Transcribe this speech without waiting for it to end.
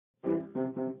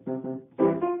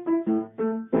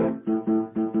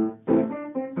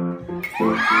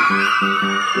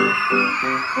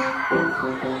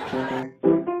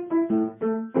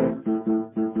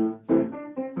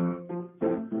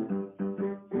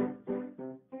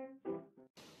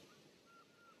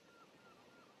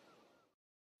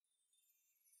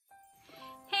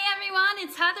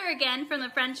It's Heather again from the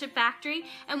Friendship Factory,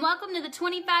 and welcome to the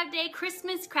 25-day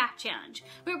Christmas craft challenge,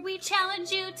 where we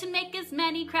challenge you to make as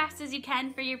many crafts as you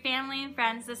can for your family and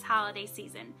friends this holiday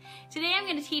season. Today I'm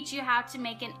going to teach you how to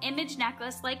make an image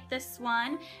necklace like this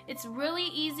one. It's really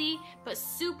easy but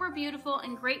super beautiful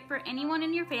and great for anyone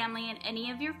in your family and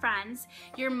any of your friends.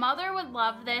 Your mother would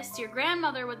love this, your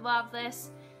grandmother would love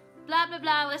this. Blah, blah,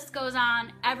 blah, list goes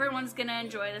on. Everyone's gonna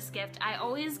enjoy this gift. I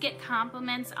always get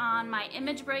compliments on my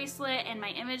image bracelet and my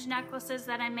image necklaces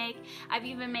that I make. I've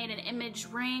even made an image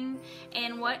ring.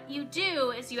 And what you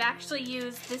do is you actually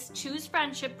use this Choose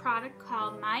Friendship product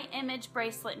called My Image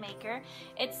Bracelet Maker.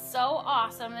 It's so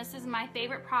awesome. This is my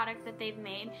favorite product that they've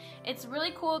made. It's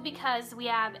really cool because we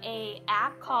have an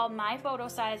app called My Photo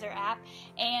Sizer app.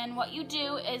 And what you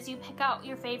do is you pick out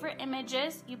your favorite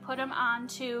images, you put them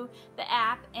onto the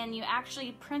app, and you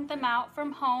actually print them out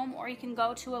from home, or you can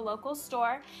go to a local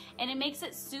store, and it makes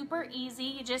it super easy.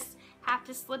 You just have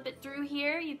to slip it through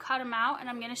here, you cut them out, and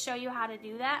I'm going to show you how to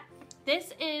do that.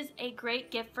 This is a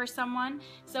great gift for someone,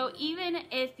 so even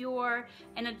if you're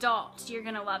an adult, you're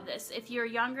going to love this. If you're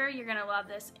younger, you're going to love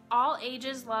this. All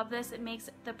ages love this. It makes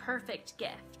the perfect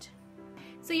gift.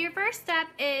 So your first step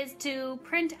is to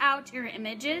print out your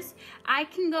images. I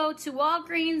can go to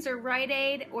Walgreens or Rite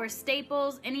Aid or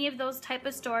Staples, any of those type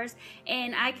of stores,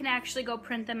 and I can actually go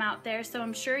print them out there, so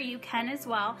I'm sure you can as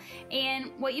well. And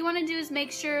what you want to do is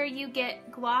make sure you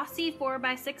get glossy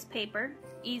 4x6 paper,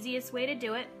 easiest way to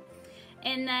do it.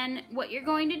 And then what you're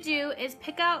going to do is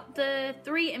pick out the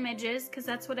 3 images, because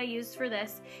that's what I used for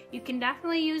this. You can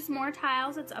definitely use more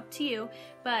tiles, it's up to you,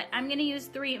 but I'm going to use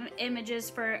 3 images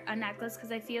for a necklace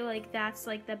because I feel like that's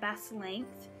like the best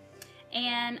length.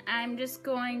 And I'm just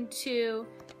going to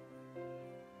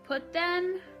put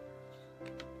them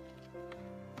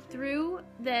through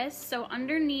this, so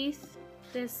underneath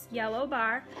this yellow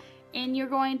bar, and you're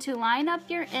going to line up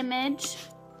your image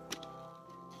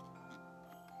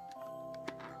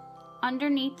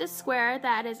underneath the square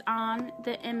that is on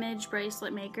the image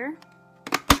bracelet maker,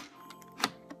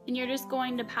 and you're just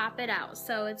going to pop it out.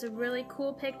 So it's a really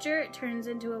cool picture. It turns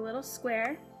into a little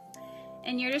square,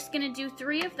 and you're just going to do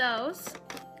 3 of those.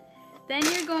 Then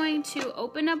you're going to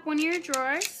open up one of your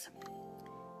drawers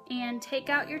and take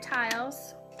out your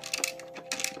tiles,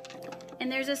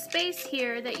 and there's a space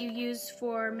here that you use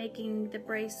for making the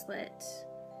bracelet.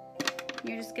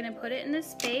 You're just going to put it in the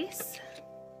space.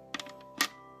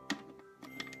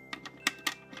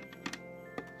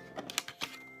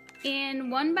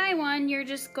 And one by one, you're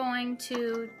just going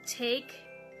to take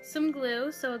some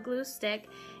glue, so a glue stick,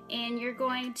 and you're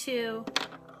going to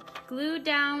glue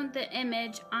down the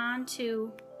image onto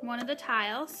one of the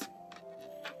tiles.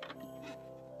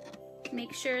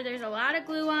 Make sure there's a lot of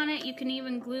glue on it. You can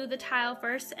even glue the tile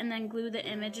first and then glue the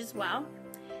image as well.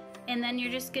 And then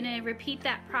you're just going to repeat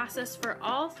that process for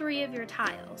all 3 of your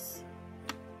tiles.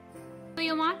 So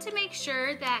you'll want to make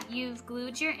sure that you've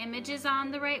glued your images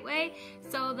on the right way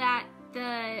so that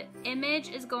the image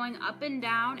is going up and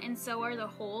down, and so are the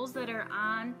holes that are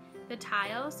on the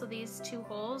tile. So these 2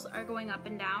 holes are going up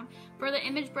and down. For the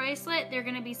image bracelet, they're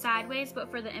going to be sideways,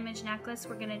 but for the image necklace,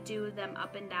 we're going to do them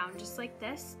up and down just like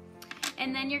this.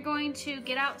 And then you're going to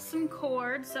get out some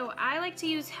cord. So I like to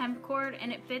use hemp cord,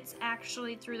 and it fits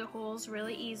actually through the holes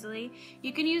really easily.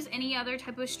 You can use any other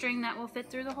type of string that will fit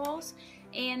through the holes.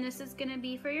 And this is going to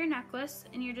be for your necklace,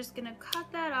 and you're just going to cut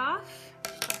that off.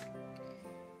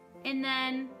 And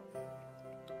then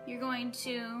you're going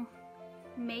to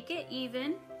make it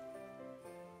even.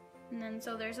 And then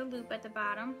so there's a loop at the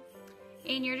bottom.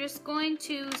 And you're just going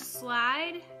to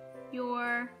slide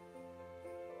your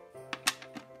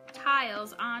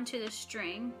tiles onto the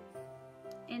string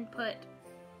and put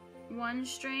 1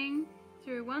 string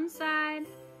through one side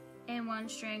and 1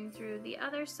 string through the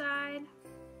other side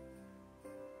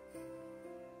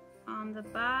on the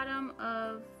bottom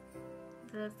of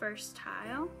the first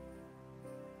tile.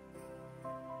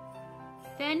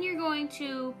 Then you're going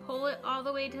to pull it all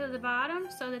the way to the bottom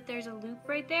so that there's a loop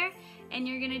right there, and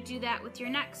you're going to do that with your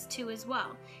next 2 as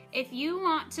well. If you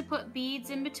want to put beads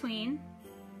in between,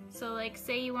 so like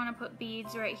say you want to put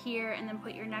beads right here and then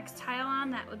put your next tile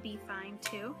on, that would be fine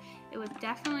too. It would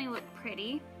definitely look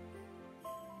pretty.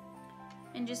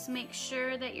 And just make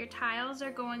sure that your tiles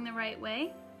are going the right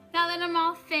way. Now that I'm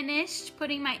all finished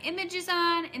putting my images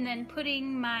on and then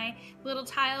putting my little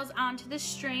tiles onto the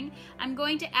string, I'm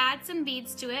going to add some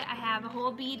beads to it. I have a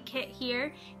whole bead kit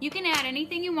here. You can add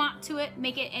anything you want to it,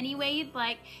 make it any way you'd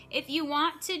like. If you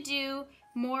want to do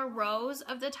more rows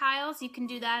of the tiles, you can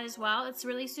do that as well. It's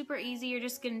really super easy. You're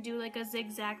just gonna do like a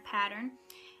zigzag pattern.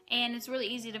 And it's really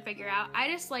easy to figure out. I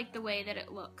just like the way that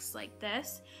it looks like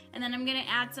this. And then I'm gonna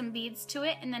add some beads to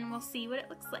it and then we'll see what it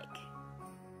looks like.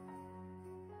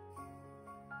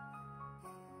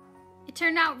 It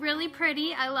turned out really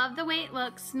pretty. I love the way it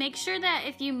looks. Make sure that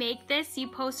if you make this, you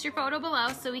post your photo below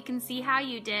so we can see how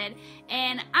you did.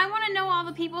 And I want to know all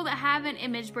the people that have an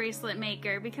image bracelet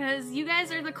maker because you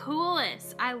guys are the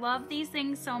coolest. I love these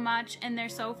things so much and they're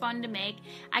so fun to make.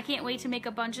 I can't wait to make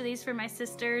a bunch of these for my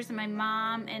sisters and my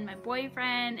mom and my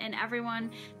boyfriend and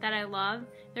everyone that I love.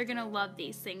 They're gonna love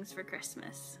these things for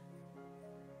Christmas.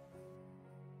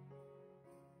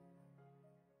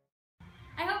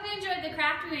 I hope you enjoyed the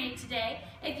craft we made today.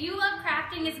 If you love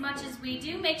crafting as much as we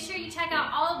do, make sure you check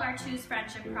out all of our Choose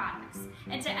Friendship products.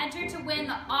 And to enter to win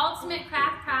the ultimate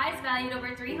craft prize valued over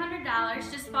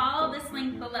 $300, just follow this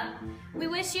link below. We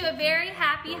wish you a very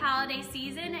happy holiday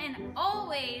season and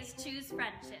always choose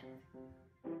friendship.